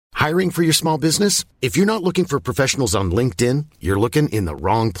Hiring for your small business? If you're not looking for professionals on LinkedIn, you're looking in the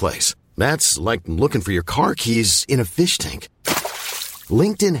wrong place. That's like looking for your car keys in a fish tank.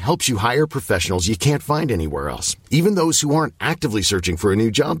 LinkedIn helps you hire professionals you can't find anywhere else, even those who aren't actively searching for a new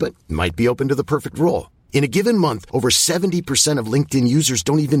job but might be open to the perfect role. In a given month, over 70% of LinkedIn users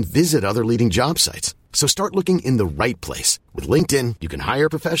don't even visit other leading job sites. So start looking in the right place. With LinkedIn, you can hire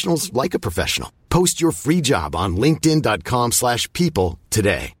professionals like a professional. Post your free job on linkedin.com/people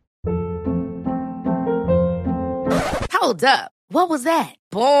today. Hold up. What was that?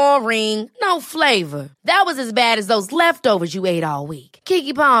 Boring. No flavor. That was as bad as those leftovers you ate all week.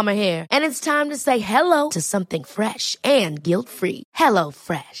 Keke Palmer here, and it's time to say hello to something fresh and guilt-free. Hello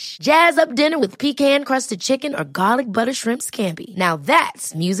Fresh. Jazz up dinner with pecan-crusted chicken or garlic butter shrimp scampi. Now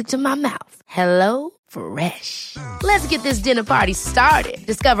that's music to my mouth. Hello Fresh. Let's get this dinner party started.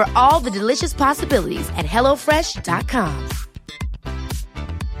 Discover all the delicious possibilities at hellofresh.com.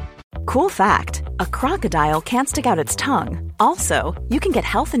 Cool fact, a crocodile can't stick out its tongue. Also, you can get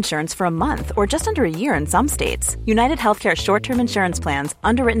health insurance for a month or just under a year in some states. United Healthcare short-term insurance plans,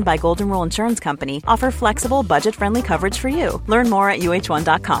 underwritten by Golden Rule Insurance Company, offer flexible, budget-friendly coverage for you. Learn more at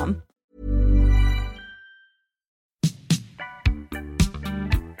uh1.com.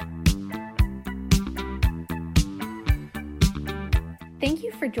 Thank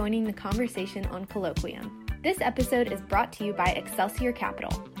you for joining the conversation on Colloquium. This episode is brought to you by Excelsior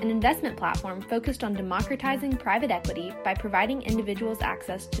Capital, an investment platform focused on democratizing private equity by providing individuals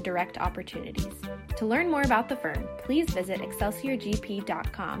access to direct opportunities. To learn more about the firm, please visit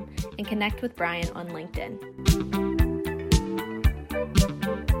excelsiorgp.com and connect with Brian on LinkedIn.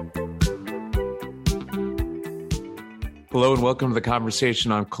 Hello and welcome to the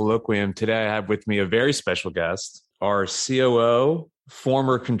conversation on Colloquium. Today I have with me a very special guest, our COO,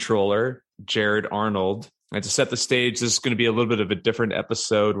 former controller, Jarrod Arnold. And to set the stage, this is going to be a little bit of a different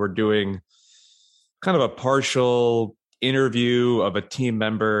episode. We're doing kind of a partial interview of a team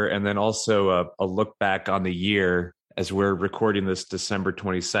member and then also a look back on the year as we're recording this December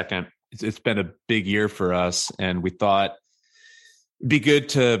 22nd. It's been a big year for us, and we thought it'd be good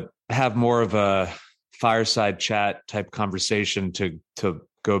to have more of a fireside chat type conversation to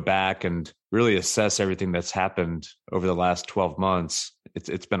go back and really assess everything that's happened over the last 12 months.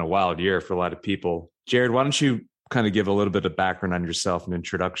 It's been a wild year for a lot of people. Jarrod, why don't you kind of give a little bit of background on yourself, an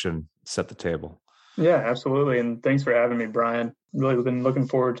introduction, set the table? Yeah, absolutely. And thanks for having me, Brian. Really been looking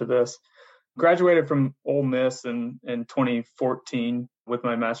forward to this. Graduated from Ole Miss in 2014 with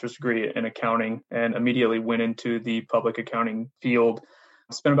my master's degree in accounting and immediately went into the public accounting field.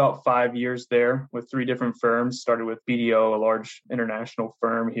 Spent about 5 years there with 3 different firms. Started with BDO, a large international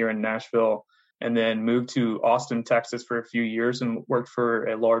firm here in Nashville, and then moved to Austin, Texas for a few years and worked for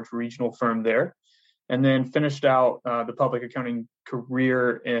a large regional firm there. And then finished out the public accounting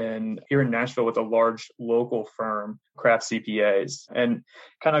career here in Nashville with a large local firm, Kraft CPAs. And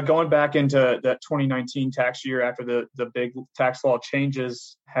kind of going back into that 2019 tax year after the big tax law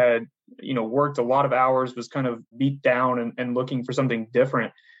changes, had worked a lot of hours, was kind of beat down and looking for something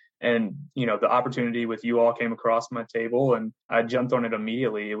different. And, the opportunity with you all came across my table and I jumped on it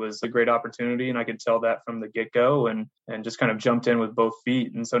immediately. It was a great opportunity and I could tell that from the get-go and just kind of jumped in with both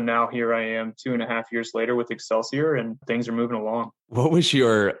feet. And so now here I am 2.5 years later with Excelsior and things are moving along. What was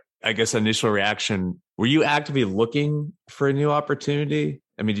your, initial reaction? Were you actively looking for a new opportunity?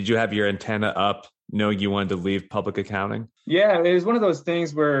 I mean, did you have your antenna up knowing you wanted to leave public accounting? Yeah, it was one of those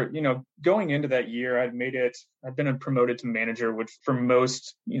things where, going into that year, I'd been promoted to manager, which for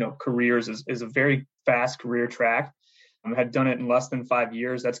most, careers is a very fast career track. I had done it in less than 5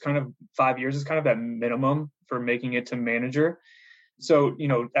 years. That's 5 years is kind of that minimum for making it to manager. So,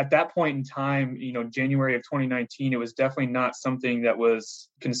 at that point in time, January of 2019, it was definitely not something that was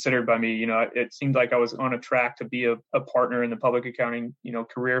considered by me. It seemed like I was on a track to be a partner in the public accounting,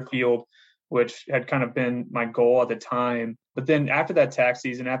 career field, which had kind of been my goal at the time. But then after that tax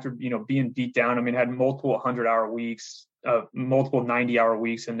season, after, being beat down, I had multiple 100-hour weeks, multiple 90-hour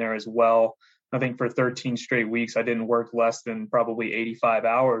weeks in there as well. I think for 13 straight weeks, I didn't work less than probably 85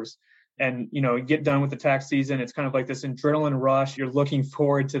 hours. And, get done with the tax season. It's kind of like this adrenaline rush. You're looking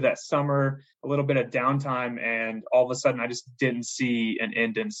forward to that summer, a little bit of downtime. And all of a sudden, I just didn't see an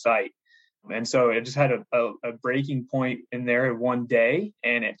end in sight. And so it just had a breaking point in there one day.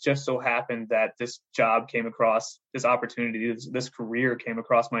 And it just so happened that this job came across, this opportunity, this career came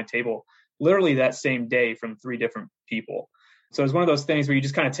across my table literally that same day from 3 different people. So it's one of those things where you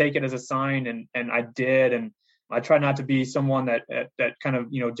just kind of take it as a sign. And I did. And I try not to be someone that kind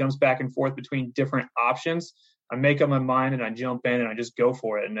of, jumps back and forth between different options. I make up my mind and I jump in and I just go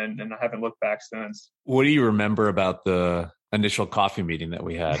for it. And I haven't looked back since. What do you remember about the initial coffee meeting that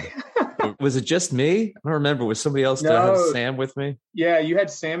we had. Was it just me? I don't remember. Was somebody else? Did I have Sam with me? Yeah, you had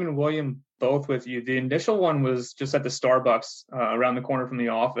Sam and William both with you. The initial one was just at the Starbucks around the corner from the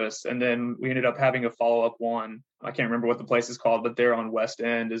office. And then we ended up having a follow-up one. I can't remember what the place is called, but they're on West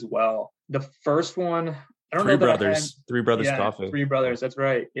End as well. The first one, I don't know. Three Brothers Coffee. Three Brothers. That's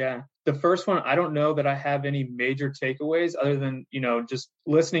right. Yeah. The first one, I don't know that I have any major takeaways other than, just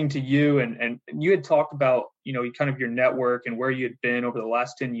listening to you and you had talked about, kind of your network and where you had been over the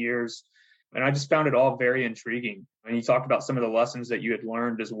last 10 years. And I just found it all very intriguing. And you talked about some of the lessons that you had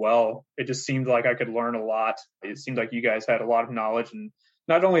learned as well. It just seemed like I could learn a lot. It seemed like you guys had a lot of knowledge and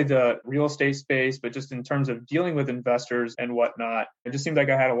not only the real estate space, but just in terms of dealing with investors and whatnot. It just seemed like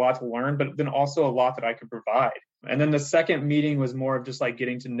I had a lot to learn, but then also a lot that I could provide. And then the second meeting was more of just like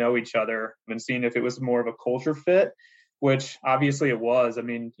getting to know each other and seeing if it was more of a culture fit, which obviously it was. I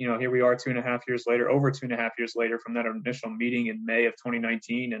mean, here we are over 2.5 years later from that initial meeting in May of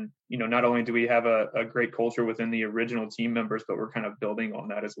 2019. And, not only do we have a great culture within the original team members, but we're kind of building on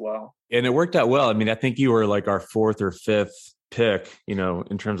that as well. And it worked out well. I mean, I think you were like our fourth or fifth pick,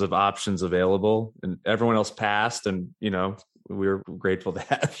 in terms of options available, and everyone else passed. And, we were grateful to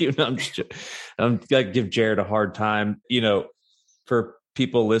have you. I'm going to give Jarrod a hard time, for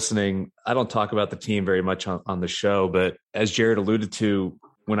people listening. I don't talk about the team very much on the show, but as Jarrod alluded to,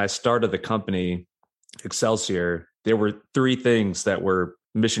 when I started the company, Excelsior, there were 3 things that were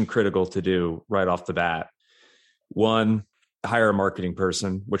mission critical to do right off the bat. 1, hire a marketing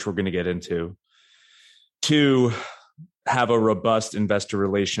person, which we're going to get into. 2, have a robust investor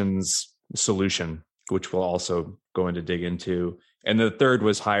relations solution, which we'll also go into dig into. And the 3rd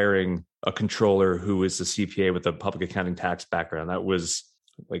was hiring a controller who was a CPA with a public accounting tax background. That was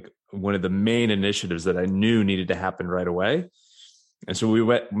like one of the main initiatives that I knew needed to happen right away. And so we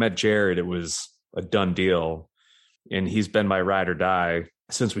met Jarrod. It was a done deal. And he's been my ride or die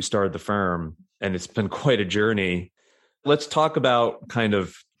since we started the firm. And it's been quite a journey. Let's talk about kind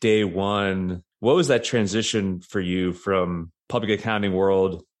of day one. What was that transition for you from public accounting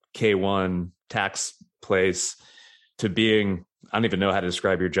world, K1 tax place, to being, I don't even know how to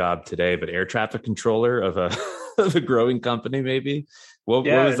describe your job today, but air traffic controller of a growing company, maybe? What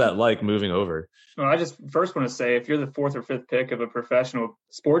was that like moving over? Well, I just first want to say, if you're the 4th or 5th pick of a professional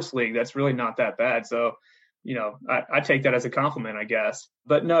sports league, that's really not that bad. So, I take that as a compliment, I guess.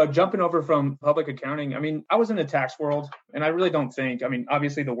 But no, jumping over from public accounting, I mean, I was in the tax world, and I really don't think,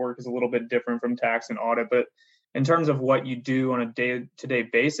 obviously the work is a little bit different from tax and audit, but in terms of what you do on a day-to-day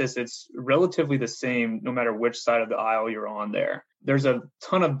basis, it's relatively the same no matter which side of the aisle you're on there. There's a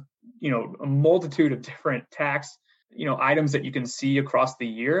ton of, a multitude of different tax, items that you can see across the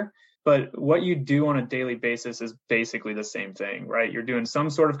year. But what you do on a daily basis is basically the same thing, right? You're doing some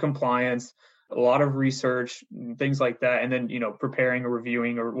sort of compliance, a lot of research, things like that, and then, preparing or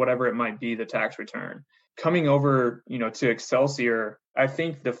reviewing or whatever it might be, the tax return. Coming over, to Excelsior, I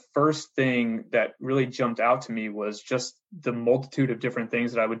think the first thing that really jumped out to me was just the multitude of different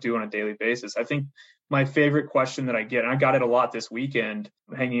things that I would do on a daily basis. I think my favorite question that I get, and I got it a lot this weekend,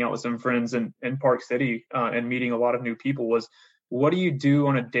 hanging out with some friends in Park City and meeting a lot of new people, was, what do you do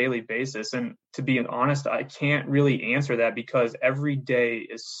on a daily basis? And to be honest, I can't really answer that because every day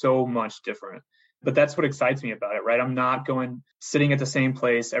is so much different. But that's what excites me about it, right? I'm not sitting at the same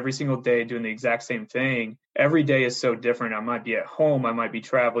place every single day doing the exact same thing. Every day is so different. I might be at home. I might be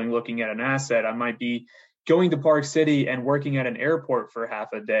traveling, looking at an asset. I might be going to Park City and working at an airport for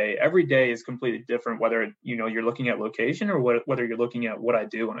half a day. Every day is completely different, whether, you're looking at location or whether you're looking at what I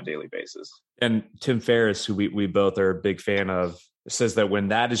do on a daily basis. And Tim Ferriss, who we both are a big fan of, says that when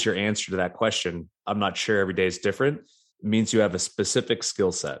that is your answer to that question, I'm not sure every day is different, it means you have a specific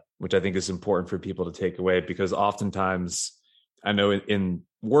skill set, which I think is important for people to take away, because oftentimes I know in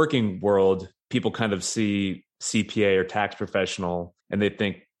working world, people kind of see CPA or tax professional and they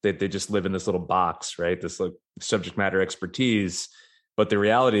think that they just live in this little box, right? This like subject matter expertise. But the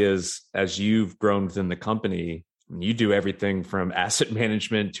reality is, as you've grown within the company, you do everything from asset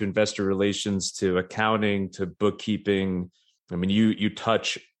management to investor relations to accounting to bookkeeping. I mean, you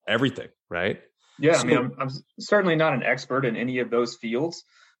touch everything, right? Yeah, so, I'm certainly not an expert in any of those fields,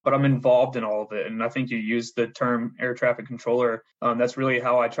 but I'm involved in all of it. And I think you used the term air traffic controller. That's really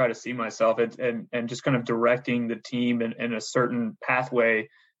how I try to see myself, and just kind of directing the team in a certain pathway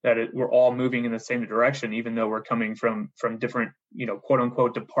that we're all moving in the same direction, even though we're coming from different, quote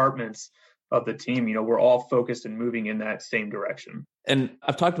unquote, departments of the team. We're all focused and moving in that same direction. And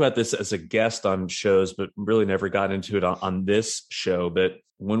I've talked about this as a guest on shows, but really never got into it on this show. But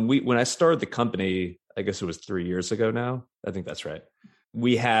when I started the company, I guess it was 3 years ago now, I think that's right.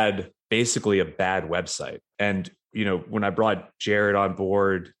 We had basically a bad website. And, when I brought Jarrod on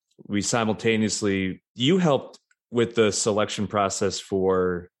board, we simultaneously, you helped with the selection process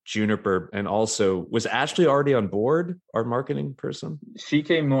for Juniper. And also, was Ashley already on board, our marketing person? She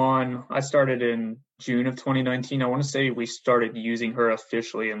came on, I started in June of 2019. I want to say we started using her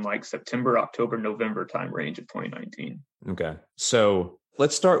officially in like September, October, November time range of 2019. Okay. So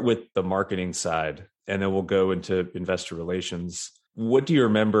let's start with the marketing side, and then we'll go into investor relations. What do you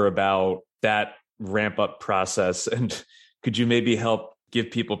remember about that ramp up process? And could you maybe help give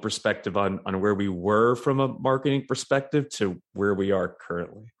people perspective on where we were from a marketing perspective to where we are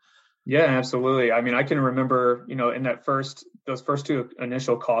currently? Yeah, absolutely. I mean, I can remember, in those first two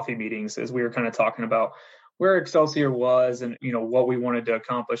initial coffee meetings, as we were kind of talking about where Excelsior was and, what we wanted to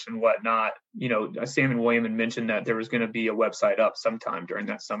accomplish and whatnot. Sam and William had mentioned that there was going to be a website up sometime during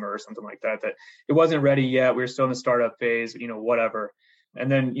that summer or something like that it wasn't ready yet. We were still in the startup phase, whatever. And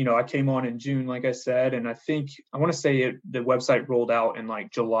then, I came on in June, like I said, and I want to say the website rolled out in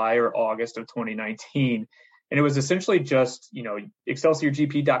like July or August of 2019. And it was essentially just,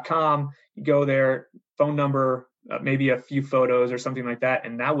 excelsiorgp.com, you go there, phone number, maybe a few photos or something like that.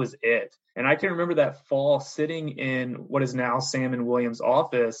 And that was it. And I can remember that fall sitting in what is now Sam and William's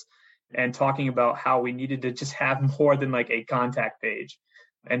office and talking about how we needed to just have more than like a contact page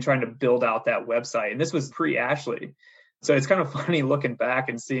and trying to build out that website. And this was pre-Ashley. So it's kind of funny looking back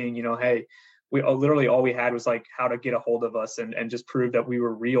and seeing, hey, we literally all we had was like how to get a hold of us and just prove that we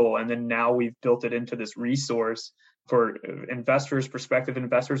were real. And then now we've built it into this resource for investors, prospective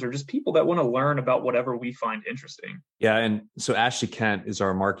investors, or just people that want to learn about whatever we find interesting. Yeah. And so Ashley Kent is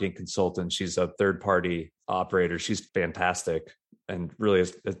our marketing consultant. She's a third-party operator. She's fantastic and really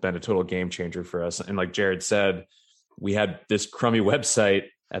has been a total game changer for us. And like Jarrod said, we had this crummy website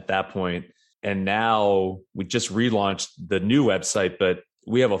at that point, and now we just relaunched the new website, but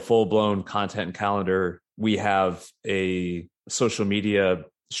we have a full-blown content calendar. We have a social media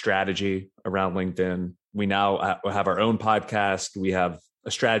strategy around LinkedIn. We now have our own podcast. We have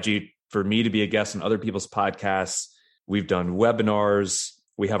a strategy for me to be a guest on other people's podcasts. We've done webinars.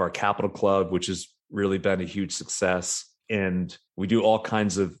 We have our Capital Club, which has really been a huge success. And we do all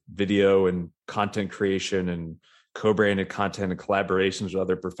kinds of video and content creation and co-branded content and collaborations with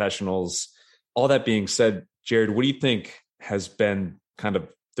other professionals. All that being said, Jarrod, what do you think has been kind of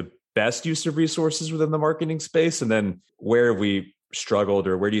the best use of resources within the marketing space? And then where have we struggled,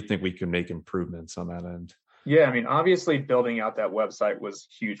 or where do you think we can make improvements on that end? Yeah, I mean, obviously building out that website was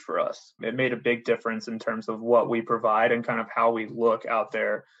huge for us. It made a big difference in terms of what we provide and kind of how we look out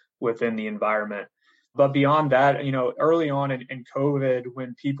there within the environment. But beyond that, early on in COVID,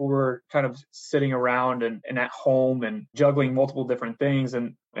 when people were kind of sitting around and at home and juggling multiple different things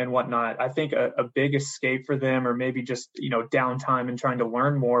and whatnot, I think a big escape for them, or maybe just, downtime and trying to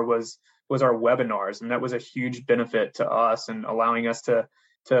learn more was our webinars. And that was a huge benefit to us and allowing us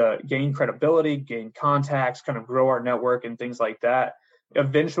to gain credibility, gain contacts, kind of grow our network and things like that.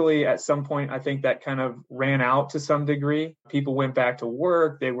 Eventually, at some point, I think that kind of ran out to some degree. People went back to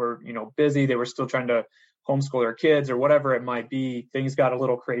work. They were, busy. They were still trying to homeschool their kids or whatever it might be. Things got a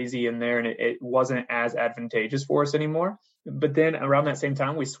little crazy in there, and it wasn't as advantageous for us anymore. But then around that same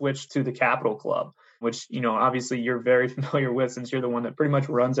time, we switched to the Capital Club, which, obviously you're very familiar with since you're the one that pretty much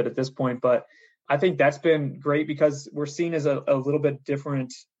runs it at this point. But I think that's been great because we're seen as a little bit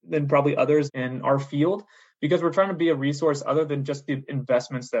different than probably others in our field, because we're trying to be a resource other than just the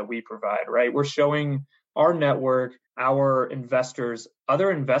investments that we provide, right? We're showing our network, our investors,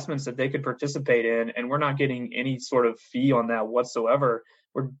 other investments that they could participate in, and we're not getting any sort of fee on that whatsoever.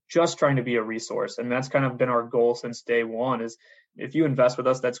 We're just trying to be a resource. And that's kind of been our goal since day one is if you invest with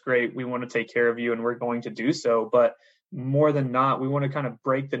us, that's great. We want to take care of you and we're going to do so. But more than not, we want to kind of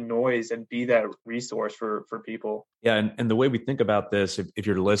break the noise and be that resource for people. Yeah. And the way we think about this, if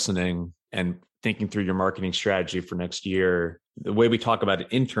you're listening and thinking through your marketing strategy for next year, the way we talk about it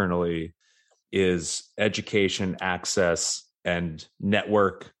internally is education, access, and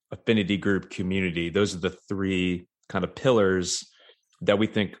network, affinity group, community. Those are the three kind of pillars that we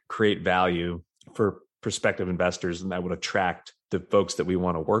think create value for prospective investors and that would attract the folks that we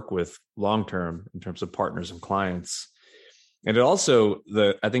want to work with long-term in terms of partners and clients. And it also,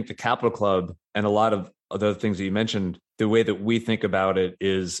 I think the Capital Club and a lot of other things that you mentioned, the way that we think about it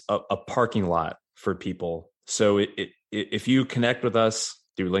is a parking lot for people. So if you connect with us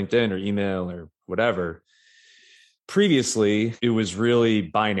through LinkedIn or email or whatever, previously it was really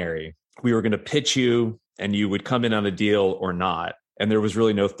binary. We were going to pitch you and you would come in on a deal or not. And there was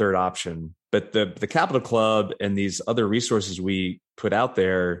really no third option. But the Capital Club and these other resources we put out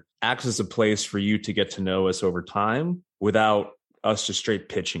there acts as a place for you to get to know us over time without us just straight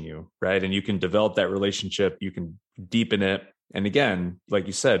pitching you, right? And you can develop that relationship, you can deepen it. And again, like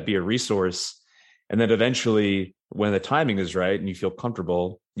you said, be a resource. And then eventually, when the timing is right and you feel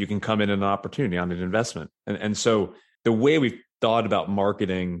comfortable, you can come in an opportunity on an investment. And so the way we've thought about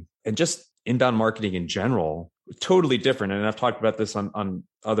marketing and just inbound marketing in general, totally different. And I've talked about this on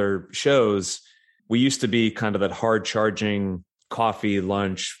other shows. We used to be kind of that hard charging coffee,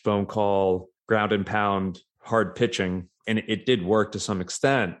 lunch, phone call, ground and pound, hard pitching. And it did work to some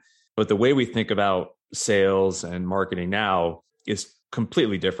extent. But the way we think about sales and marketing now is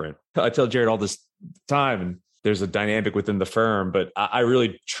completely different. I tell Jarrod all this time, and there's a dynamic within the firm, but I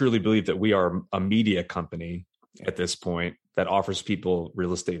really truly believe that we are a media company at this point that offers people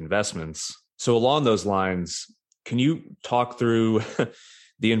real estate investments. So along those lines, can you talk through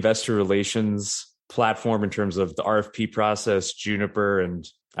the investor relations platform in terms of the RFP process, Juniper? And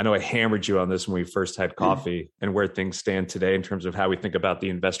I know I hammered you on this when we first had coffee, and where things stand today in terms of how we think about the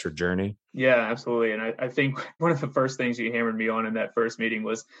investor journey. Yeah, absolutely. And I think one of the first things you hammered me on in that first meeting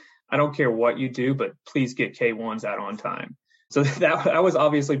was, I don't care what you do, but please get K1s out on time. So that was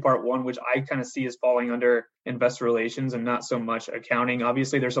obviously part one, which I kind of see as falling under investor relations and not so much accounting.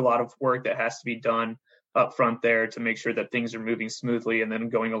 Obviously, there's a lot of work that has to be done up front there to make sure that things are moving smoothly, and then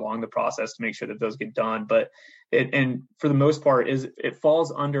going along the process to make sure that those get done. But and for the most part, it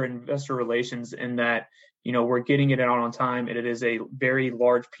falls under investor relations in that, we're getting it out on time, and it is a very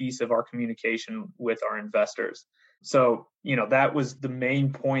large piece of our communication with our investors. So, that was the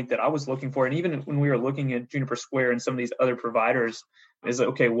main point that I was looking for. And even when we were looking at Juniper Square and some of these other providers, is like,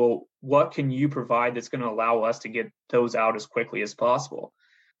 okay, well, what can you provide that's going to allow us to get those out as quickly as possible?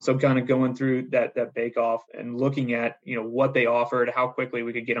 So kind of going through that bake-off and looking at, what they offered, how quickly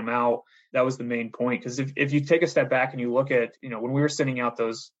we could get them out. That was the main point. Because if you take a step back and you look at, when we were sending out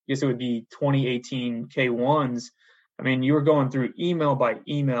those, I guess it would be 2018 K1s, I mean, you were going through email by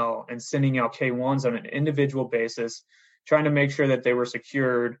email and sending out K1s on an individual basis, trying to make sure that they were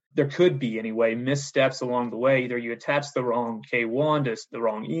secured. There could be, anyway, missteps along the way. Either you attached the wrong K1 to the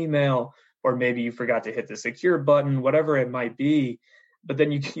wrong email, or maybe you forgot to hit the secure button, whatever it might be. But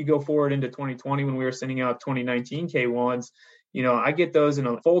then you go forward into 2020 when we were sending out 2019 K1s, I get those in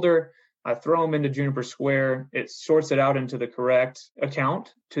a folder. I throw them into Juniper Square. It sorts it out into the correct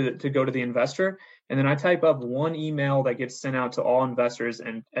account to go to the investor. And then I type up one email that gets sent out to all investors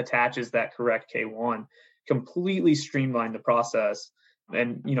and attaches that correct K1. Completely streamlined the process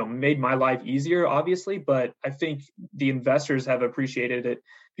and, made my life easier, obviously. But I think the investors have appreciated it,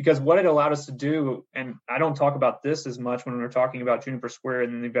 because what it allowed us to do, and I don't talk about this as much when we're talking about Juniper Square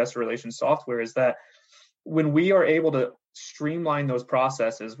and the investor relations software, is that when we are able to streamline those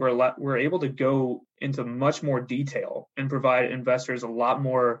processes, we're able to go into much more detail and provide investors a lot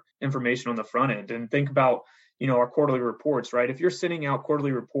more information on the front end. And think about, our quarterly reports, right? If you're sending out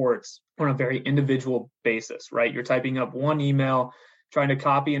quarterly reports on a very individual basis, right? You're typing up one email, trying to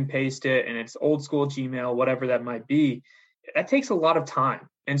copy and paste it, and it's old school Gmail, whatever that might be. That takes a lot of time.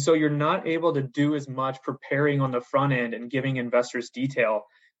 And so you're not able to do as much preparing on the front end and giving investors detail.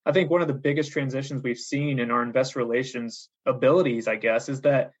 I think one of the biggest transitions we've seen in our investor relations abilities, I guess, is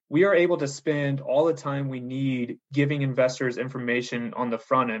that we are able to spend all the time we need giving investors information on the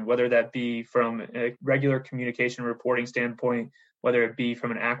front end, whether that be from a regular communication reporting standpoint, whether it be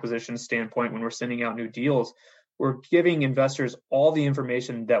from an acquisition standpoint when we're sending out new deals. We're giving investors all the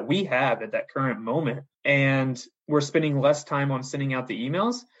information that we have at that current moment, and we're spending less time on sending out the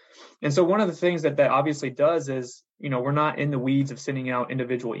emails. And so one of the things that obviously does is, we're not in the weeds of sending out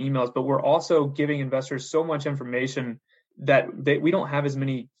individual emails, but we're also giving investors so much information that we don't have as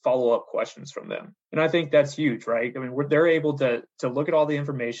many follow-up questions from them. And I think that's huge, right? I mean, they're able to look at all the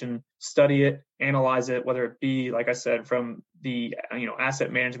information, study it, analyze it, whether it be, like I said, from the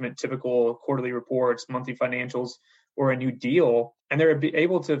asset management, typical quarterly reports, monthly financials, or a new deal, and they're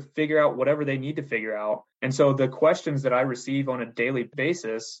able to figure out whatever they need to figure out. And so the questions that I receive on a daily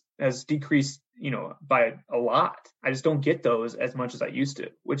basis has decreased, by a lot. I just don't get those as much as I used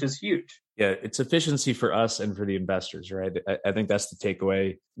to, which is huge. Yeah, it's efficiency for us and for the investors, right? I think that's the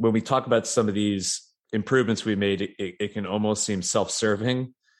takeaway. When we talk about some of these improvements we made, it can almost seem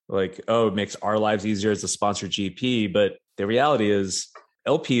self-serving, like, oh, it makes our lives easier as a sponsor GP. But the reality is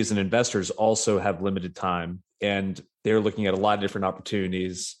LPs and investors also have limited time, and they're looking at a lot of different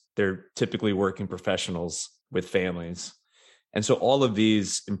opportunities. They're typically working professionals with families. And so all of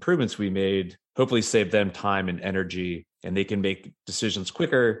these improvements we made hopefully save them time and energy, and they can make decisions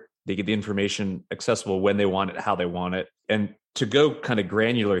quicker. They get the information accessible when they want it, how they want it. And to go kind of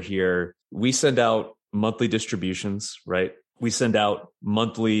granular here, we send out monthly distributions, right? We send out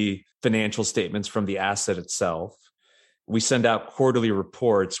monthly financial statements from the asset itself. we send out quarterly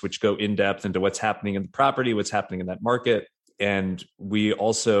reports, which go in depth into what's happening in the property, what's happening in that market. And we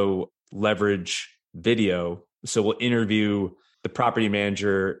also leverage video. So we'll interview the property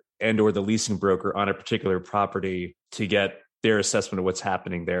manager and or the leasing broker on a particular property to get their assessment of what's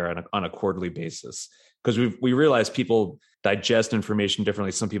happening there on a quarterly basis. Because we realize people digest information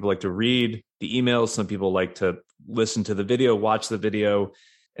differently. Some people like to read the emails. Some people like to listen to the video, watch the video.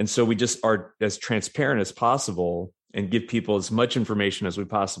 And so we just are as transparent as possible and give people as much information as we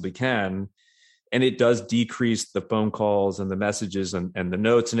possibly can. And it does decrease the phone calls and the messages and the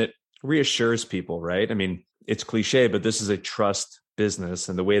notes, and it reassures people, right? I mean, it's cliche, but this is a trust business.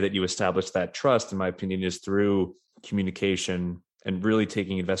 And the way that you establish that trust, in my opinion, is through communication and really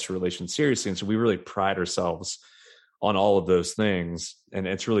taking investor relations seriously. And so we really pride ourselves on all of those things. And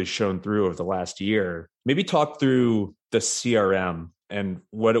it's really shown through over the last year. Maybe talk through the CRM and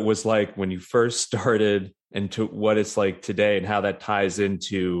what it was like when you first started and to what it's like today and how that ties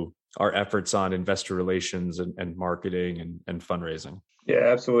into our efforts on investor relations and marketing and fundraising. Yeah,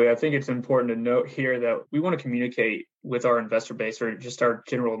 absolutely. I think it's important to note here that we want to communicate with our investor base or just our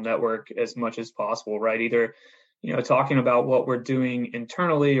general network as much as possible, right? Either, talking about what we're doing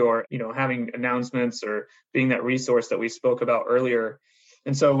internally or, having announcements or being that resource that we spoke about earlier.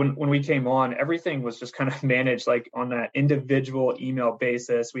 And so when we came on, everything was just kind of managed like on that individual email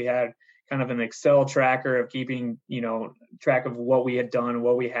basis. We had kind of an Excel tracker of keeping, track of what we had done,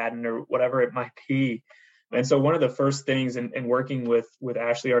 what we hadn't, or whatever it might be. And so one of the first things in working with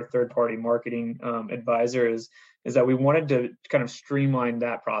Ashley, our third-party marketing advisor, is that we wanted to kind of streamline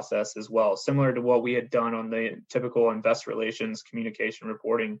that process as well, similar to what we had done on the typical investor relations communication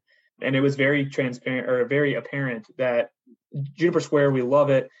reporting. And it was very transparent or very apparent that Juniper Square, we love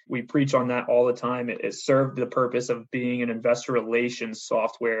it. We preach on that all the time. It served the purpose of being an investor relations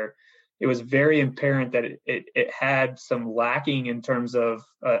software. It was very apparent that it had some lacking in terms of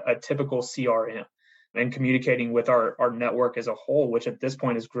a typical CRM and communicating with our network as a whole, which at this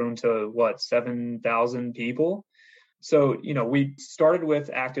point has grown to 7,000 people. So, we started with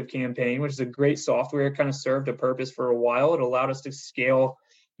ActiveCampaign, which is a great software. It kind of served a purpose for a while. It allowed us to scale,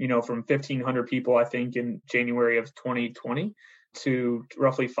 from 1,500 people, I think, in January of 2020 to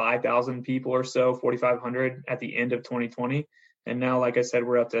roughly 5,000 people or so, 4,500 at the end of 2020. And now, like I said,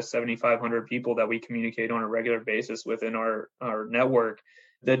 we're up to 7,500 people that we communicate on a regular basis within our network.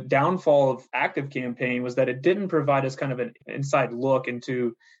 The downfall of ActiveCampaign was that it didn't provide us kind of an inside look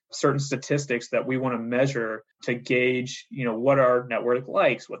into certain statistics that we want to measure to gauge, what our network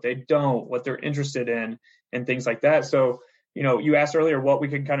likes, what they don't, what they're interested in, and things like that. So, you asked earlier what we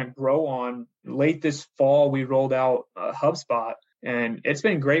could kind of grow on. Late this fall, we rolled out HubSpot, and it's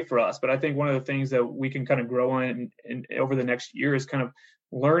been great for us. But I think one of the things that we can kind of grow on in over the next year is kind of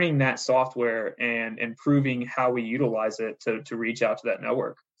learning that software and improving how we utilize it to reach out to that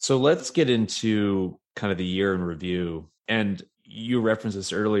network. So let's get into kind of the year in review. And you referenced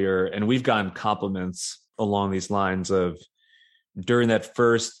this earlier, and we've gotten compliments along these lines of during that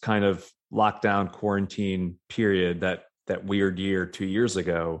first kind of lockdown quarantine period, that weird year 2 years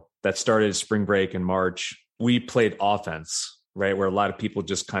ago that started spring break in March, we played offense, right? Where a lot of people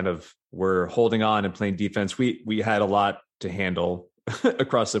just kind of were holding on and playing defense. We had a lot to handle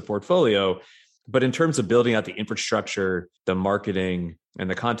across the portfolio. But in terms of building out the infrastructure, the marketing, and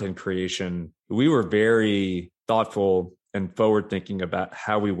the content creation, we were very thoughtful and forward thinking about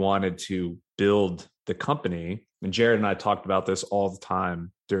how we wanted to build the company. And Jarrod and I talked about this all the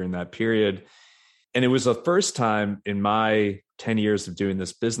time during that period. And it was the first time in my 10 years of doing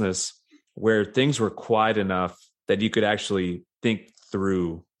this business where things were quiet enough that you could actually think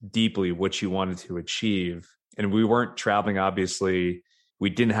through deeply what you wanted to achieve. And we weren't traveling, obviously. We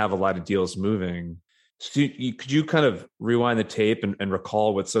didn't have a lot of deals moving. So could you kind of rewind the tape and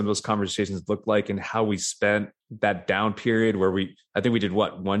recall what some of those conversations looked like and how we spent that down period where I think we did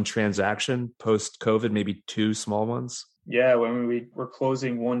one transaction post-COVID, maybe two small ones? Yeah, when we were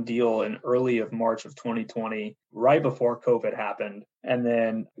closing one deal in early of March of 2020, right before COVID happened. And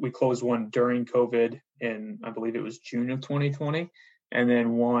then we closed one during COVID in, I believe it was June of 2020. And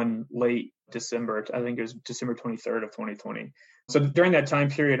then one late December, I think it was December 23rd of 2020. So during that time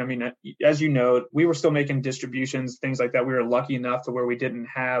period, I mean, as you know, we were still making distributions, things like that. We were lucky enough to where we didn't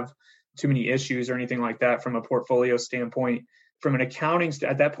have too many issues or anything like that from a portfolio standpoint. From an accounting,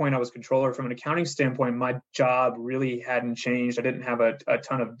 at that point, I was controller. From an accounting standpoint, my job really hadn't changed. I didn't have a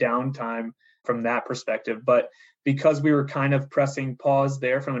ton of downtime from that perspective. But because we were kind of pressing pause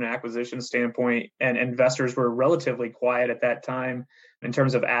there from an acquisition standpoint, and investors were relatively quiet at that time in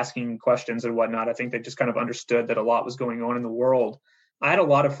terms of asking questions and whatnot, I think they just kind of understood that a lot was going on in the world. I had a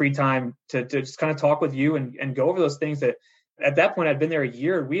lot of free time to just kind of talk with you and go over those things that at that point I'd been there a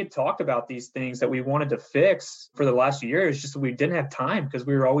year. We had talked about these things that we wanted to fix for the last year. It's just we didn't have time because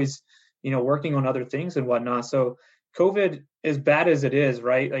we were always, working on other things and whatnot. So COVID, as bad as it is,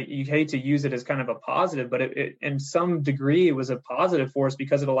 right? Like you hate to use it as kind of a positive, but it in some degree it was a positive for us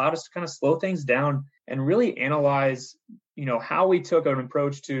because it allowed us to kind of slow things down and really analyze, how we took an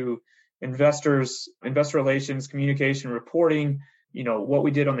approach to investors, investor relations, communication, reporting, what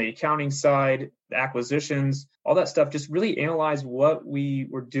we did on the accounting side, the acquisitions, all that stuff, just really analyze what we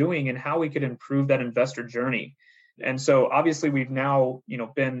were doing and how we could improve that investor journey. And so obviously we've now,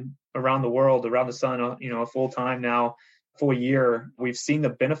 been around the world, around the sun, a full time now, full year. We've seen the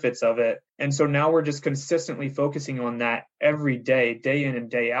benefits of it. And so now we're just consistently focusing on that every day, day in and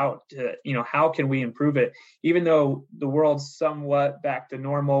day out, to, how can we improve it? Even though the world's somewhat back to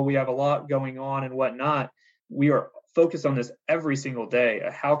normal, we have a lot going on and whatnot, we are focused on this every single day.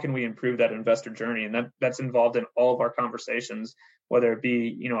 How can we improve that investor journey? And that's involved in all of our conversations, whether it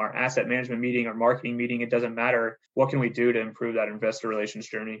be, our asset management meeting or marketing meeting, it doesn't matter. What can we do to improve that investor relations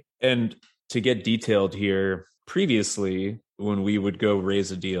journey? And to get detailed here, previously, when we would go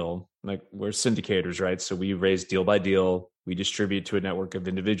raise a deal, like we're syndicators, right? So we raise deal by deal. We distribute to a network of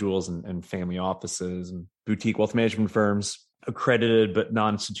individuals and family offices and boutique wealth management firms, accredited but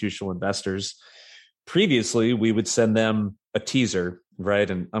non-institutional investors. Previously, we would send them a teaser, right?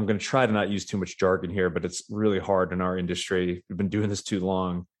 And I'm going to try to not use too much jargon here, but it's really hard in our industry. We've been doing this too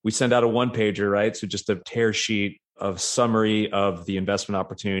long. We send out a one-pager, right? So just a tear sheet of summary of the investment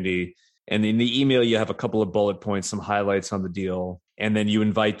opportunity. And in the email, you have a couple of bullet points, some highlights on the deal. And then you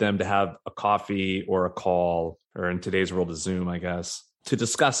invite them to have a coffee or a call, or in today's world, a Zoom, I guess, to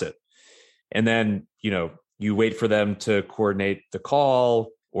discuss it. And then, you wait for them to coordinate the call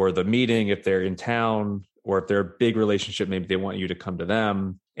or the meeting if they're in town, or if they're a big relationship, maybe they want you to come to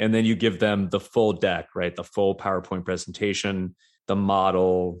them. And then you give them the full deck, right? The full PowerPoint presentation, the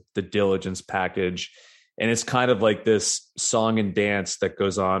model, the diligence package. And it's kind of like this song and dance that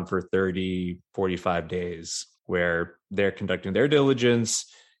goes on for 30, 45 days, where they're conducting their diligence,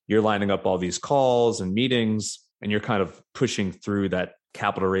 you're lining up all these calls and meetings, and you're kind of pushing through that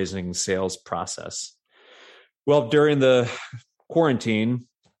capital raising sales process. Well, during the quarantine,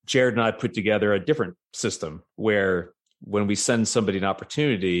 Jarrod and I put together a different system where when we send somebody an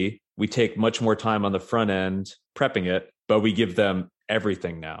opportunity, we take much more time on the front end prepping it, but we give them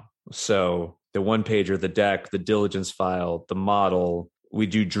everything now. So the one pager, the deck, the diligence file, the model, we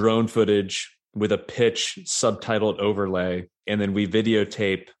do drone footage with a pitch subtitled overlay. And then we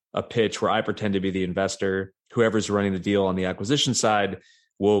videotape a pitch where I pretend to be the investor. Whoever's running the deal on the acquisition side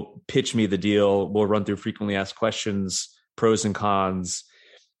will pitch me the deal. We'll run through frequently asked questions, pros and cons.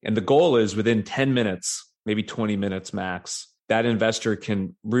 And the goal is within 10 minutes, maybe 20 minutes max, that investor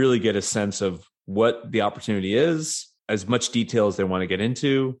can really get a sense of what the opportunity is, as much detail as they want to get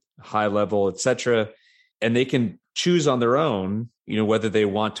into, high level, et cetera. And they can choose on their own, whether they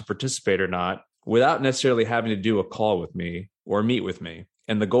want to participate or not, without necessarily having to do a call with me or meet with me.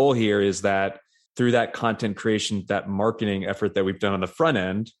 And the goal here is that through that content creation, that marketing effort that we've done on the front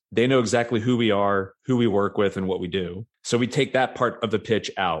end, they know exactly who we are, who we work with, and what we do. So we take that part of the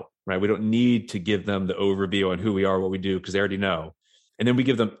pitch out, right? We don't need to give them the overview on who we are, what we do, because they already know. And then we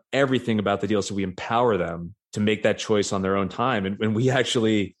give them everything about the deal. So we empower them to make that choice on their own time. And we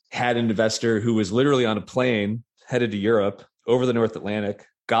actually had an investor who was literally on a plane headed to Europe over the North Atlantic,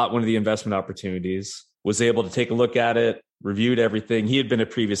 got one of the investment opportunities, was able to take a look at it, reviewed everything. He had been a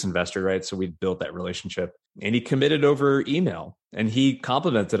previous investor, right? So we'd built that relationship, and he committed over email. And he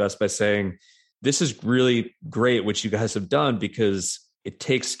complimented us by saying, this is really great what you guys have done, because it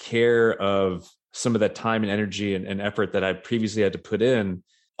takes care of some of that time and energy and effort that I previously had to put in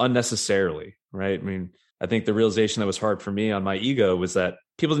unnecessarily, right? I mean, I think the realization that was hard for me on my ego was that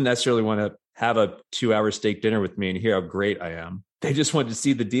people didn't necessarily want to have a 2-hour steak dinner with me and hear how great I am. They just wanted to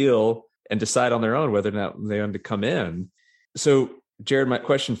see the deal and decide on their own whether or not they wanted to come in. So, Jarrod, my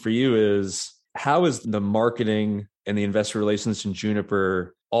question for you is, how is the marketing and the investor relations in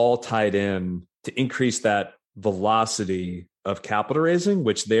Juniper all tied in to increase that velocity of capital raising,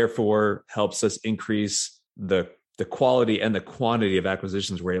 which therefore helps us increase the quality and the quantity of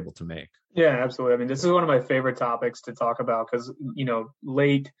acquisitions we're able to make? Yeah, absolutely. I mean, this is one of my favorite topics to talk about because,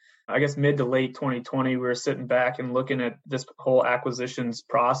 mid to late 2020, we were sitting back and looking at this whole acquisitions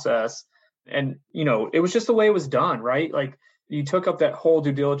process. And, it was just the way it was done, right? Like you took up that whole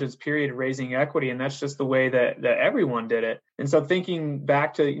due diligence period raising equity, and that's just the way that everyone did it. And so thinking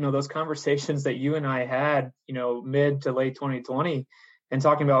back to, those conversations that you and I had, mid to late 2020, and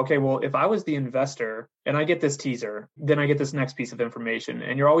talking about, okay, well, if I was the investor and I get this teaser, then I get this next piece of information,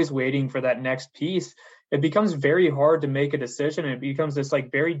 and you're always waiting for that next piece, it becomes very hard to make a decision. And it becomes this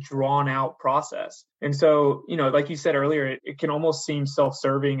like very drawn out process. And so, like you said earlier, it can almost seem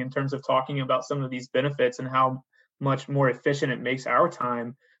self-serving in terms of talking about some of these benefits and how much more efficient it makes our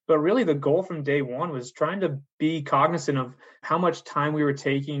time. But really the goal from day one was trying to be cognizant of how much time we were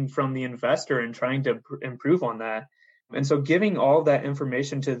taking from the investor and trying to improve on that. And so giving all of that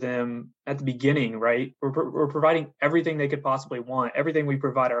information to them at the beginning, right? We're providing everything they could possibly want. Everything we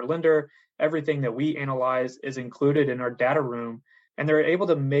provide our lender, everything that we analyze is included in our data room. And they're able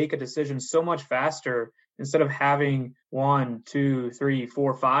to make a decision so much faster instead of having 1, 2, 3,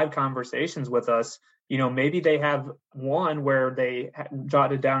 4, 5 conversations with us. Maybe they have one where they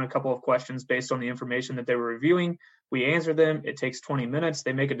jotted down a couple of questions based on the information that they were reviewing. We answer them. It takes 20 minutes.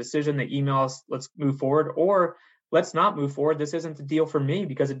 They make a decision. They email us, let's move forward, or let's not move forward. This isn't the deal for me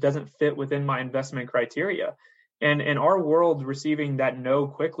because it doesn't fit within my investment criteria. And in our world, receiving that no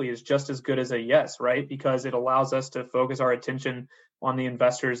quickly is just as good as a yes, right? Because it allows us to focus our attention on the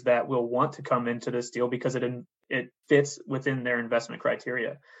investors that will want to come into this deal because it fits within their investment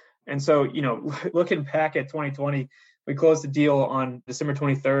criteria. And so, looking back at 2020, we closed the deal on December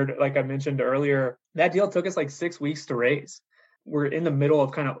 23rd. Like I mentioned earlier, that deal took us like 6 weeks to raise. We're in the middle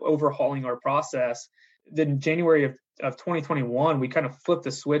of kind of overhauling our process. Then January of 2021, we kind of flipped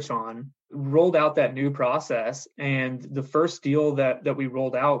the switch on, rolled out that new process. And the first deal that we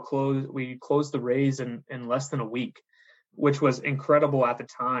rolled out we closed the raise in less than a week, which was incredible at the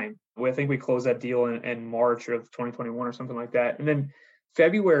time. I think we closed that deal in March of 2021 or something like that. And then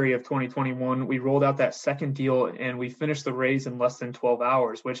February of 2021, we rolled out that second deal and we finished the raise in less than 12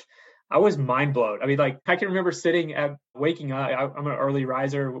 hours, which I was mind blown. I mean, like I can remember waking up, I'm an early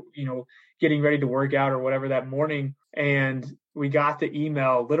riser, getting ready to work out or whatever that morning. And we got the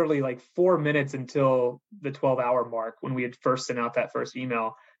email literally like 4 minutes until the 12-hour mark when we had first sent out that first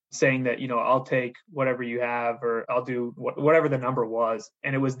email saying that, I'll take whatever you have, or I'll do whatever the number was.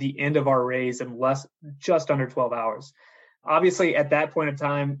 And it was the end of our raise in just under 12 hours. Obviously, at that point in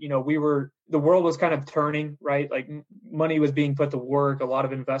time, the world was kind of turning, right? Like money was being put to work. A lot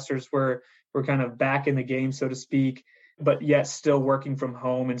of investors were kind of back in the game, so to speak, but yet still working from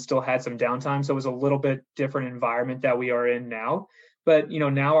home and still had some downtime. So it was a little bit different environment that we are in now. But,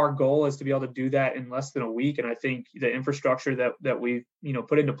 now our goal is to be able to do that in less than a week. And I think the infrastructure that we've,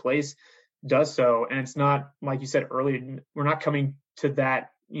 put into place does so. And it's not, like you said earlier, we're not coming to that,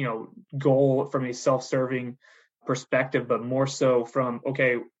 goal from a self-serving perspective, but more so from,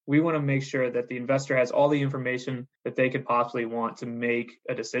 okay, we want to make sure that the investor has all the information that they could possibly want to make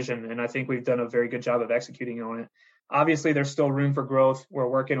a decision. And I think we've done a very good job of executing on it. Obviously, there's still room for growth. We're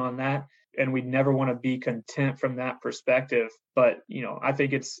working on that. And we never want to be content from that perspective. But, I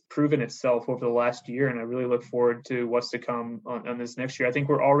think it's proven itself over the last year. And I really look forward to what's to come on this next year. I think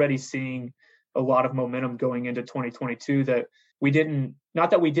we're already seeing a lot of momentum going into 2022 that not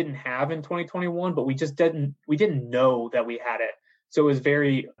that we didn't have in 2021, but we didn't know that we had it. So it was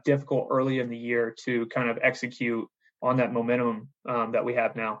very difficult early in the year to kind of execute on that momentum that we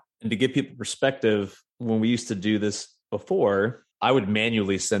have now. And to give people perspective, when we used to do this before, I would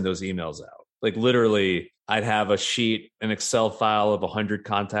manually send those emails out. Like literally, I'd have a sheet, an Excel file of 100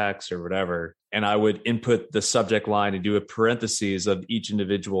 contacts or whatever, and I would input the subject line and do a parentheses of each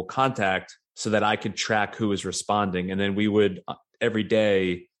individual contact so that I could track who was responding. And then we would every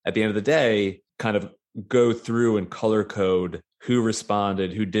day, at the end of the day, kind of go through and color code who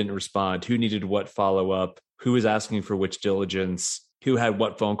responded, who didn't respond, who needed what follow-up, who was asking for which diligence, who had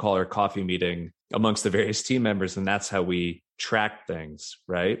what phone call or coffee meeting amongst the various team members. And that's how we track things,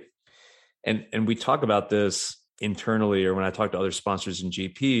 right? And we talk about this internally, or when I talk to other sponsors and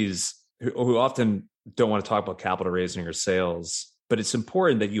GPs who often don't want to talk about capital raising or sales. But it's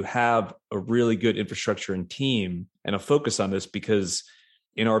important that you have a really good infrastructure and team and a focus on this, because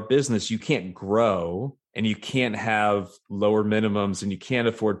in our business, you can't grow and you can't have lower minimums and you can't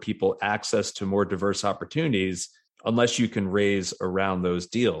afford people access to more diverse opportunities unless you can raise around those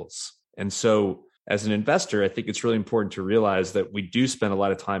deals. And so as an investor, I think it's really important to realize that we do spend a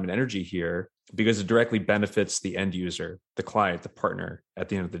lot of time and energy here because it directly benefits the end user, the client, the partner at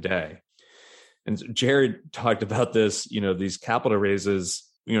the end of the day. And Jarrod talked about this, these capital raises,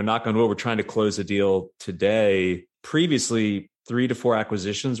 knock on wood, we're trying to close a deal today. Previously, 3 to 4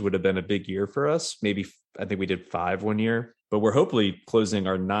 acquisitions would have been a big year for us. Maybe, I think we did 5 one year, but we're hopefully closing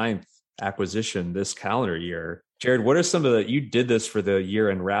our 9th acquisition this calendar year. Jarrod, what are some of you did this for the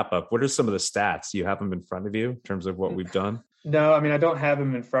year-end wrap up. What are some of the stats? You have them in front of you in terms of what we've done? No, I mean, I don't have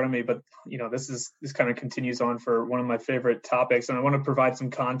him in front of me, but this kind of continues on for one of my favorite topics, and I want to provide some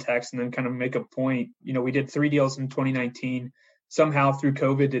context and then kind of make a point. We did 3 deals in 2019. Somehow through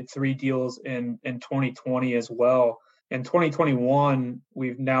COVID, did 3 deals in 2020 as well. In 2021,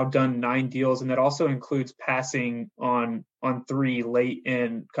 we've now done 9 deals, and that also includes passing on 3 late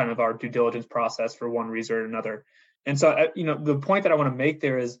in kind of our due diligence process for one reason or another. And so, the point that I want to make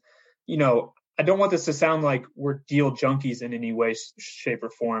there is, I don't want this to sound like we're deal junkies in any way, shape, or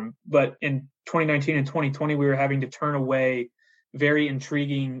form. But in 2019 and 2020, we were having to turn away very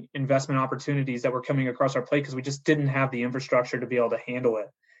intriguing investment opportunities that were coming across our plate because we just didn't have the infrastructure to be able to handle it.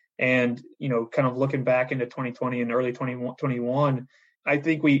 And, kind of looking back into 2020 and early 2021, I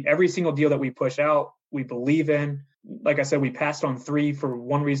think every single deal that we push out, we believe in. Like I said, we passed on 3 for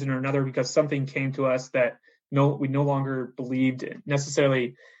one reason or another because something came to us that we no longer believed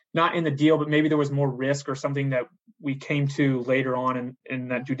necessarily, not in the deal, but maybe there was more risk or something that we came to later on in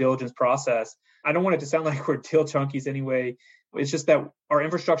that due diligence process. I don't want it to sound like we're deal junkies anyway. It's just that our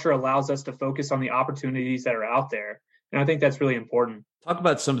infrastructure allows us to focus on the opportunities that are out there. And I think that's really important. Talk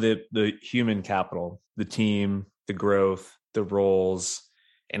about some of the human capital, the team, the growth, the roles,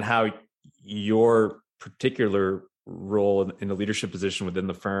 and how your particular role in the leadership position within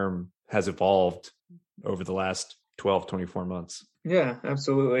the firm has evolved over the last 12, 24 months. Yeah,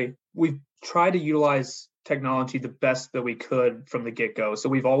 absolutely. We've tried to utilize technology the best that we could from the get-go. So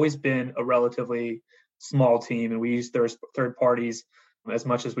we've always been a relatively small team, and we use third parties as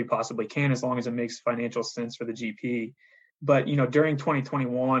much as we possibly can, as long as it makes financial sense for the GP. But, during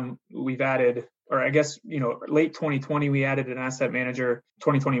 2021, we've added, or I guess, late 2020, we added an asset manager.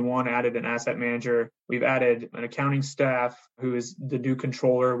 2021 added an asset manager. We've added an accounting staff who is the new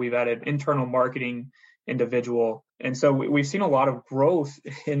controller. We've added internal marketing individual. And so we've seen a lot of growth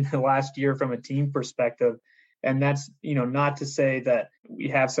in the last year from a team perspective. And that's, not to say that we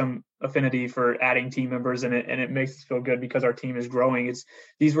have some affinity for adding team members and it makes us feel good because our team is growing.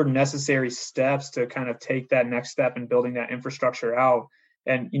 These were necessary steps to kind of take that next step in building that infrastructure out.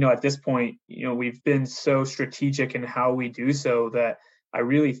 And, at this point, we've been so strategic in how we do so that I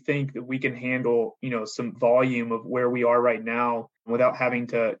really think that we can handle, some volume of where we are right now without having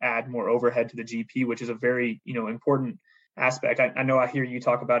to add more overhead to the GP, which is a very, important aspect. I know I hear you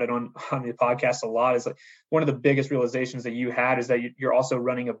talk about it on the podcast a lot. Is like one of the biggest realizations that you had is that you're also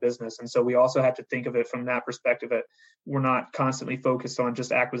running a business. And so we also have to think of it from that perspective that we're not constantly focused on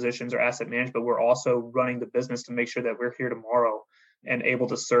just acquisitions or asset management, but we're also running the business to make sure that we're here tomorrow and able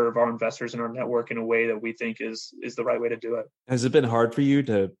to serve our investors and our network in a way that we think is the right way to do it. Has it been hard for you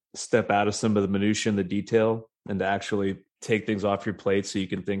to step out of some of the minutiae and the detail and to actually take things off your plate so you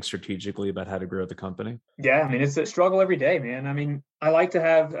can think strategically about how to grow the company? Yeah, I mean, it's a struggle every day, man. I mean, I like to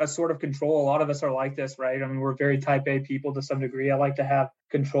have a sort of control. A lot of us are like this, right? I mean, we're very type A people to some degree. I like to have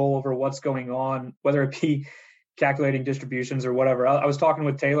control over what's going on, whether it be calculating distributions or whatever. I was talking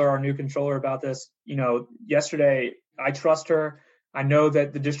with Taylor, our new controller, about this, yesterday. I trust her. I know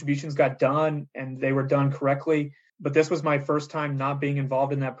that the distributions got done and they were done correctly, but this was my first time not being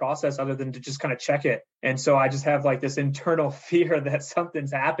involved in that process other than to just kind of check it. And so I just have like this internal fear that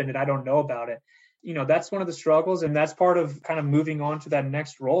something's happened and I don't know about it. That's one of the struggles, and that's part of kind of moving on to that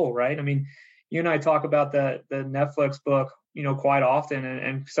next role, right? I mean, you and I talk about the Netflix book, quite often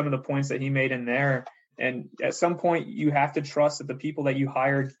and some of the points that he made in there. And at some point, you have to trust that the people that you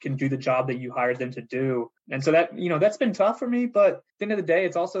hired can do the job that you hired them to do. And so that, that's been tough for me. But at the end of the day,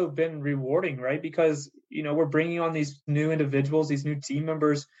 it's also been rewarding, right? Because, we're bringing on these new individuals, these new team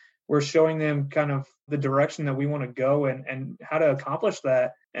members. We're showing them kind of the direction that we want to go and how to accomplish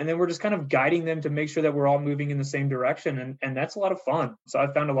that. And then we're just kind of guiding them to make sure that we're all moving in the same direction. And that's a lot of fun. So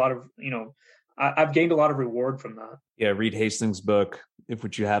I've found a lot of, I've gained a lot of reward from that. Yeah, read Hastings' book.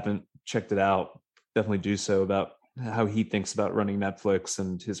 If you haven't checked it out, definitely do so, about how he thinks about running Netflix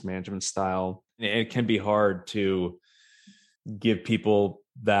and his management style. It can be hard to give people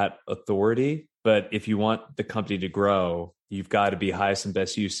that authority, but if you want the company to grow, you've got to be highest and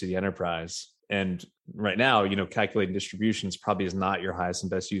best use to the enterprise. And right now, calculating distributions probably is not your highest and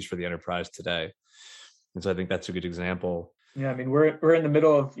best use for the enterprise today. And so I think that's a good example. Yeah, I mean, we're in the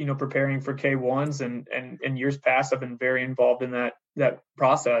middle of, preparing for K1s and years past, I've been very involved in that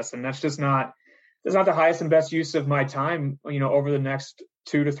process. And that's not the highest and best use of my time, over the next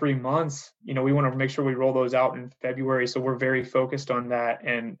 2 to 3 months. We want to make sure we roll those out in February. So we're very focused on that.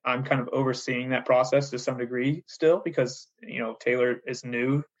 And I'm kind of overseeing that process to some degree still because, Taylor is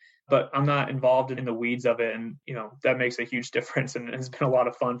new, but I'm not involved in the weeds of it. And, that makes a huge difference. And it's been a lot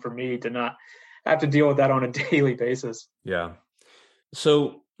of fun for me to not have to deal with that on a daily basis. Yeah.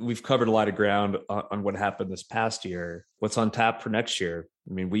 So we've covered a lot of ground on what happened this past year. What's on tap for next year?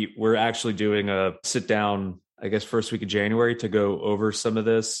 I mean, we're actually doing a sit down, I guess, first week of January to go over some of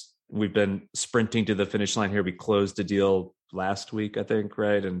this. We've been sprinting to the finish line here. We closed a deal last week, I think,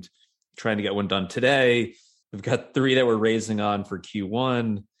 right? And trying to get one done today. We've got 3 that we're raising on for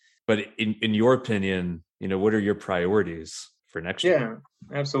Q1. But in your opinion, what are your priorities for next year?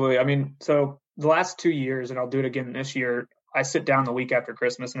 Yeah, absolutely. I mean, so the last 2 years, and I'll do it again this year, I sit down the week after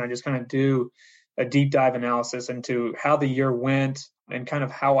Christmas and I just kind of do a deep dive analysis into how the year went and kind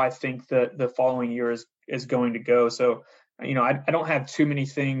of how I think the following year is going to go. So, I don't have too many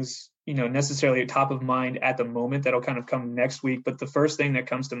things, necessarily top of mind at the moment that'll kind of come next week. But the first thing that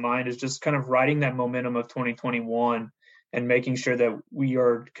comes to mind is just kind of riding that momentum of 2021 and making sure that we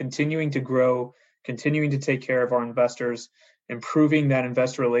are continuing to grow, continuing to take care of our investors, improving that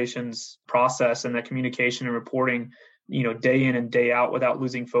investor relations process and that communication and reporting, day in and day out without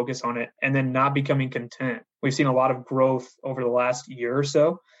losing focus on it, and then not becoming content. We've seen a lot of growth over the last year or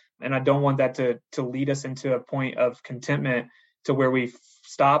so, and I don't want that to lead us into a point of contentment to where we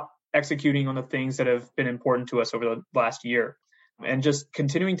stop executing on the things that have been important to us over the last year, and just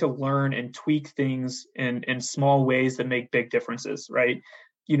continuing to learn and tweak things in small ways that make big differences, right?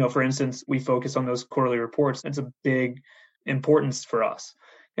 For instance, we focus on those quarterly reports. That's a big importance for us.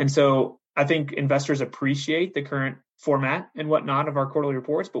 And so I think investors appreciate the current format and whatnot of our quarterly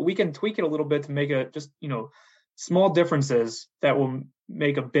reports, but we can tweak it a little bit to make small differences that will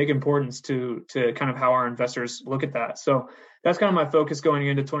make a big importance to kind of how our investors look at that. So that's kind of my focus going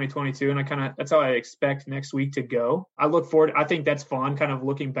into 2022. And that's how I expect next week to go. I look forward. I think that's fun, kind of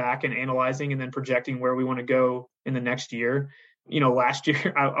looking back and analyzing and then projecting where we want to go in the next year. Last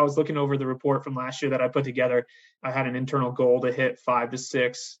year, I was looking over the report from last year that I put together. I had an internal goal to hit 5 to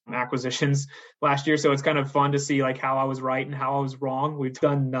 6 acquisitions last year. So it's kind of fun to see like how I was right and how I was wrong. We've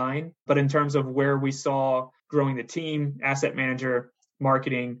done 9, but in terms of where we saw growing the team, asset manager,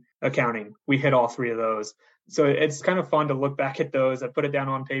 marketing, accounting, we hit all 3 of those. So it's kind of fun to look back at those. I put it down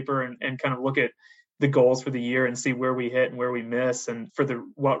on paper and kind of look at the goals for the year and see where we hit and where we miss and for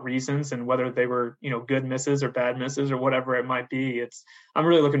what reasons and whether they were, good misses or bad misses or whatever it might be. I'm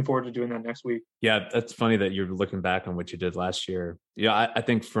really looking forward to doing that next week. Yeah, that's funny that you're looking back on what you did last year. Yeah, I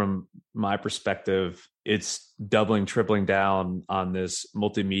think from my perspective, it's doubling, tripling down on this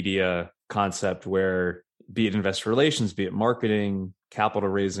multimedia concept where, be it investor relations, be it marketing, capital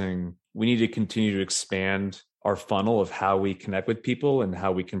raising, we need to continue to expand our funnel of how we connect with people and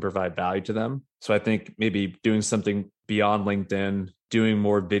how we can provide value to them. So I think maybe doing something beyond LinkedIn, doing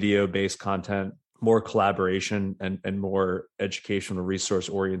more video-based content, more collaboration and more educational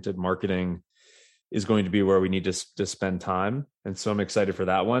resource-oriented marketing is going to be where we need to spend time. And so I'm excited for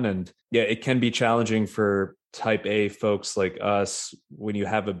that one. And yeah, it can be challenging for type A folks like us. When you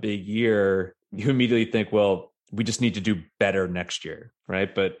have a big year, you immediately think, well, we just need to do better next year,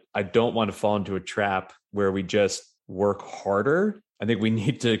 right? But I don't want to fall into a trap where we just work harder. I think we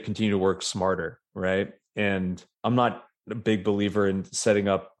need to continue to work smarter, right? And I'm not a big believer in setting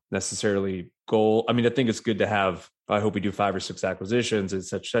up necessarily goal. I mean, I think it's good to have, I hope we do 5 or 6 acquisitions,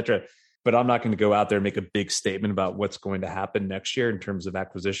 et cetera. But I'm not going to go out there and make a big statement about what's going to happen next year in terms of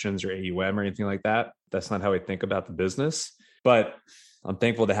acquisitions or AUM or anything like that. That's not how I think about the business. But I'm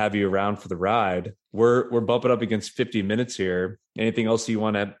thankful to have you around for the ride. We're bumping up against 50 minutes here. Anything else you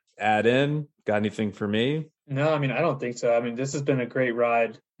want to add in? Got anything for me? No, I mean, I don't think so. I mean, this has been a great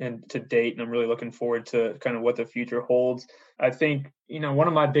ride and to date, and I'm really looking forward to kind of what the future holds. I think, one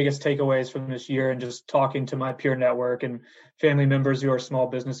of my biggest takeaways from this year and just talking to my peer network and family members who are small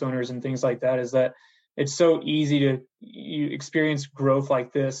business owners and things like that is that it's so easy to experience growth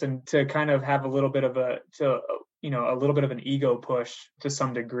like this and to kind of have a little bit of a little bit of an ego push to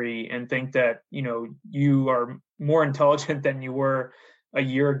some degree and think that, you are more intelligent than you were a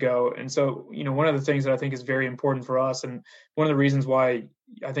year ago. And so, one of the things that I think is very important for us, and one of the reasons why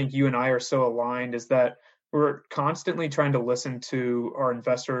I think you and I are so aligned, is that we're constantly trying to listen to our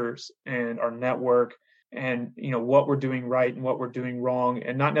investors and our network and, what we're doing right and what we're doing wrong,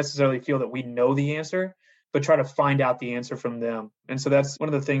 and not necessarily feel that we know the answer, but try to find out the answer from them. And so that's one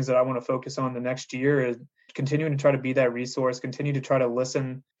of the things that I want to focus on the next year, is continuing to try to be that resource, continue to try to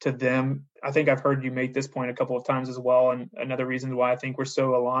listen to them. I think I've heard you make this point a couple of times as well. And another reason why I think we're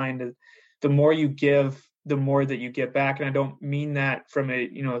so aligned is the more you give, the more that you get back. And I don't mean that from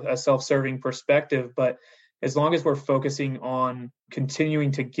a self-serving perspective, but as long as we're focusing on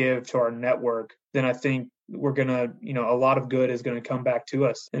continuing to give to our network, then I think we're going to, a lot of good is going to come back to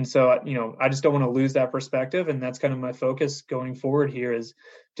us. And so, I just don't want to lose that perspective. And that's kind of my focus going forward here is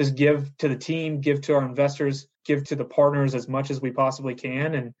just give to the team, give to our investors, give to the partners as much as we possibly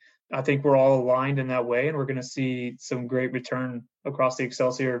can. And I think we're all aligned in that way, and we're going to see some great return across the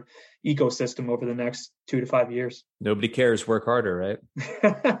Excelsior ecosystem over the next 2 to 5 years. Nobody cares. Work harder, right?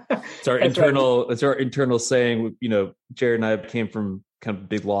 It's our internal saying. Jarrod and I came from kind of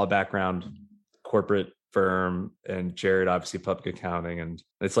big law background, corporate firm, and Jarrod obviously public accounting. And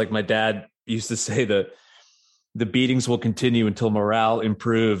it's like my dad used to say that the beatings will continue until morale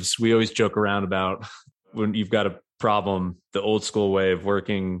improves. We always joke around about when you've got a problem, the old school way of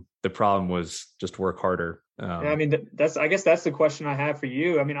working, the problem was just work harder. I guess that's the question I have for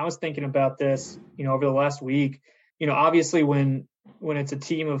you. I mean, I was thinking about this, over the last week, obviously when it's a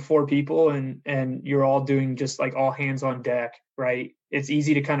team of 4 people and you're all doing just like all hands on deck, right? It's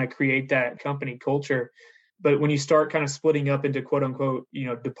easy to kind of create that company culture. But when you start kind of splitting up into quote unquote,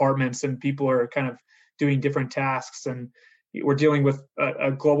 departments, and people are kind of doing different tasks, and we're dealing with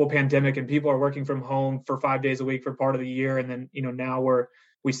a global pandemic, and people are working from home for 5 days a week for part of the year. And then, now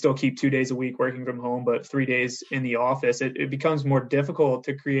we still keep 2 days a week working from home, but 3 days in the office. It becomes more difficult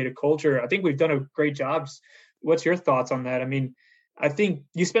to create a culture. I think we've done a great job. What's your thoughts on that? I mean, I think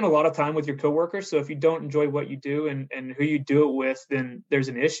you spend a lot of time with your coworkers. So if you don't enjoy what you do and who you do it with, then there's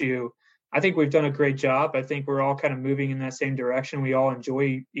an issue. I think we've done a great job. I think we're all kind of moving in that same direction. We all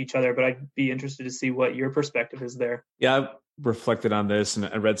enjoy each other, but I'd be interested to see what your perspective is there. Yeah, I've reflected on this, and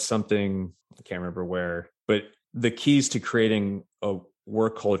I read something, I can't remember where, but the keys to creating a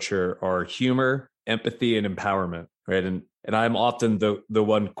work culture are humor, empathy, and empowerment, right? And I'm often the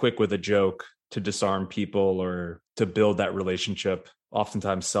one quick with a joke to disarm people or to build that relationship,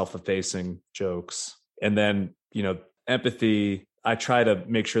 oftentimes self-effacing jokes. And then, empathy, I try to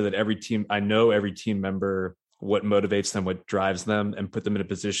make sure that I know every team member, what motivates them, what drives them, and put them in a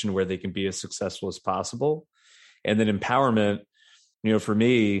position where they can be as successful as possible. And then empowerment, for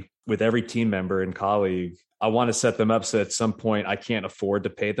me, with every team member and colleague, I want to set them up so at some point I can't afford to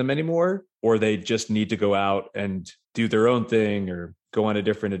pay them anymore, or they just need to go out and do their own thing or go on a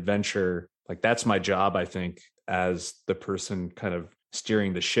different adventure. Like, that's my job, I think, as the person kind of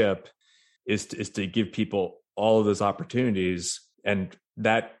steering the ship, is to give people all of those opportunities. And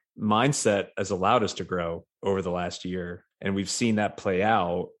that mindset has allowed us to grow over the last year. And we've seen that play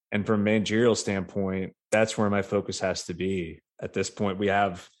out. And from a managerial standpoint, that's where my focus has to be. At this point, we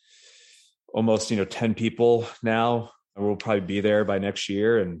have almost 10 people now. We'll probably be there by next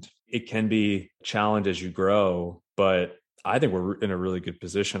year, and it can be a challenge as you grow, but I think we're in a really good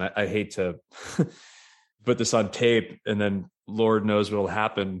position. I hate to put this on tape and then Lord knows what'll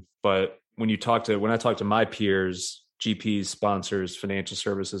happen, but when I talk to my peers, GPs, sponsors, financial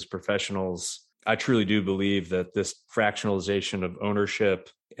services professionals, I truly do believe that this fractionalization of ownership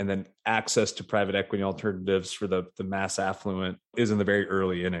and then access to private equity alternatives for the mass affluent is in the very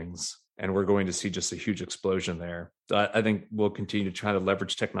early innings. And we're going to see just a huge explosion there. So I think we'll continue to try to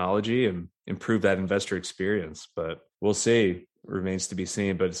leverage technology and improve that investor experience, but we'll see. It remains to be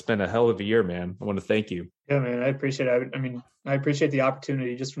seen, but it's been a hell of a year, man. I want to thank you. Yeah, man, I appreciate it. I mean, I appreciate the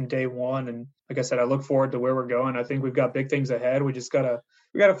opportunity just from day one. And like I said, I look forward to where we're going. I think we've got big things ahead. We just got to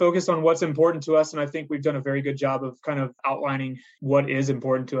focus on what's important to us. And I think we've done a very good job of kind of outlining what is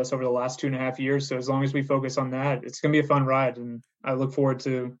important to us over the last 2.5 years. So as long as we focus on that, it's going to be a fun ride. And I look forward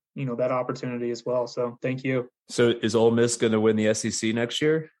to, that opportunity as well. So thank you. So is Ole Miss going to win the SEC next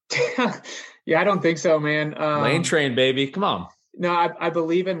year? Yeah, I don't think so, man. Lane train, baby. Come on. No, I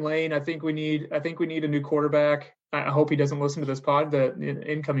believe in Lane. I think we need a new quarterback. I hope he doesn't listen to this the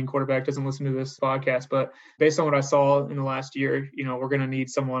incoming quarterback doesn't listen to this podcast, but based on what I saw in the last year, we're going to need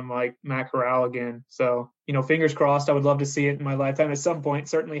someone like Matt Corral again. So, fingers crossed. I would love to see it in my lifetime at some point.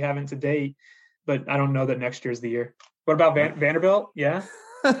 Certainly haven't to date, but I don't know that next year's the year. What about Vanderbilt? Yeah.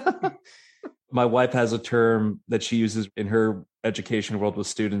 My wife has a term that she uses in her education world with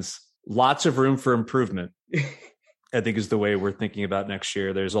students. Lots of room for improvement, I think, is the way we're thinking about next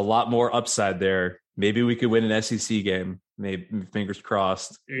year. There's a lot more upside there. Maybe we could win an SEC game. Maybe, fingers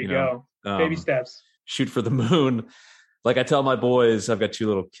crossed. There you go. Baby steps. Shoot for the moon. Like I tell my boys, I've got 2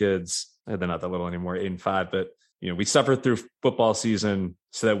 little kids. They're not that little anymore, 8 and 5. But we suffer through football season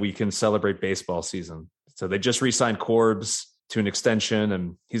so that we can celebrate baseball season. So they just re-signed Corbs to an extension,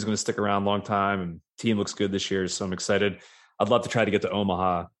 and he's going to stick around a long time. And team looks good this year, so I'm excited. I'd love to try to get to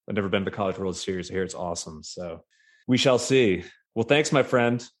Omaha. I've never been to the College World Series. I hear it's awesome. So we shall see. Well, thanks, my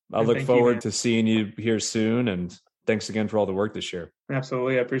friend. I look forward to seeing you here soon. And thanks again for all the work this year.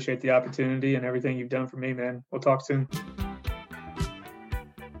 Absolutely. I appreciate the opportunity and everything you've done for me, man. We'll talk soon.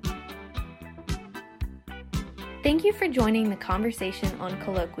 Thank you for joining the conversation on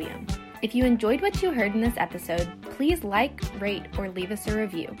Colloquium. If you enjoyed what you heard in this episode, please like, rate, or leave us a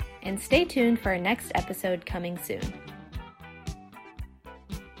review. And stay tuned for our next episode coming soon.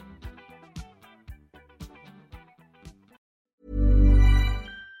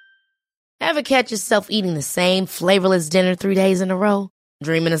 Ever catch yourself eating the same flavorless dinner 3 days in a row?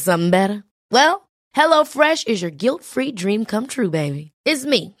 Dreaming of something better? Well, HelloFresh is your guilt-free dream come true, baby. It's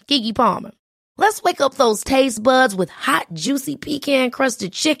me, Keke Palmer. Let's wake up those taste buds with hot, juicy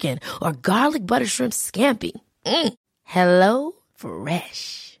pecan-crusted chicken or garlic butter shrimp scampi. Hello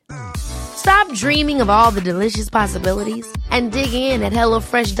Fresh. Stop dreaming of all the delicious possibilities and dig in at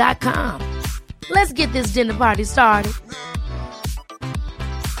HelloFresh.com. Let's get this dinner party started.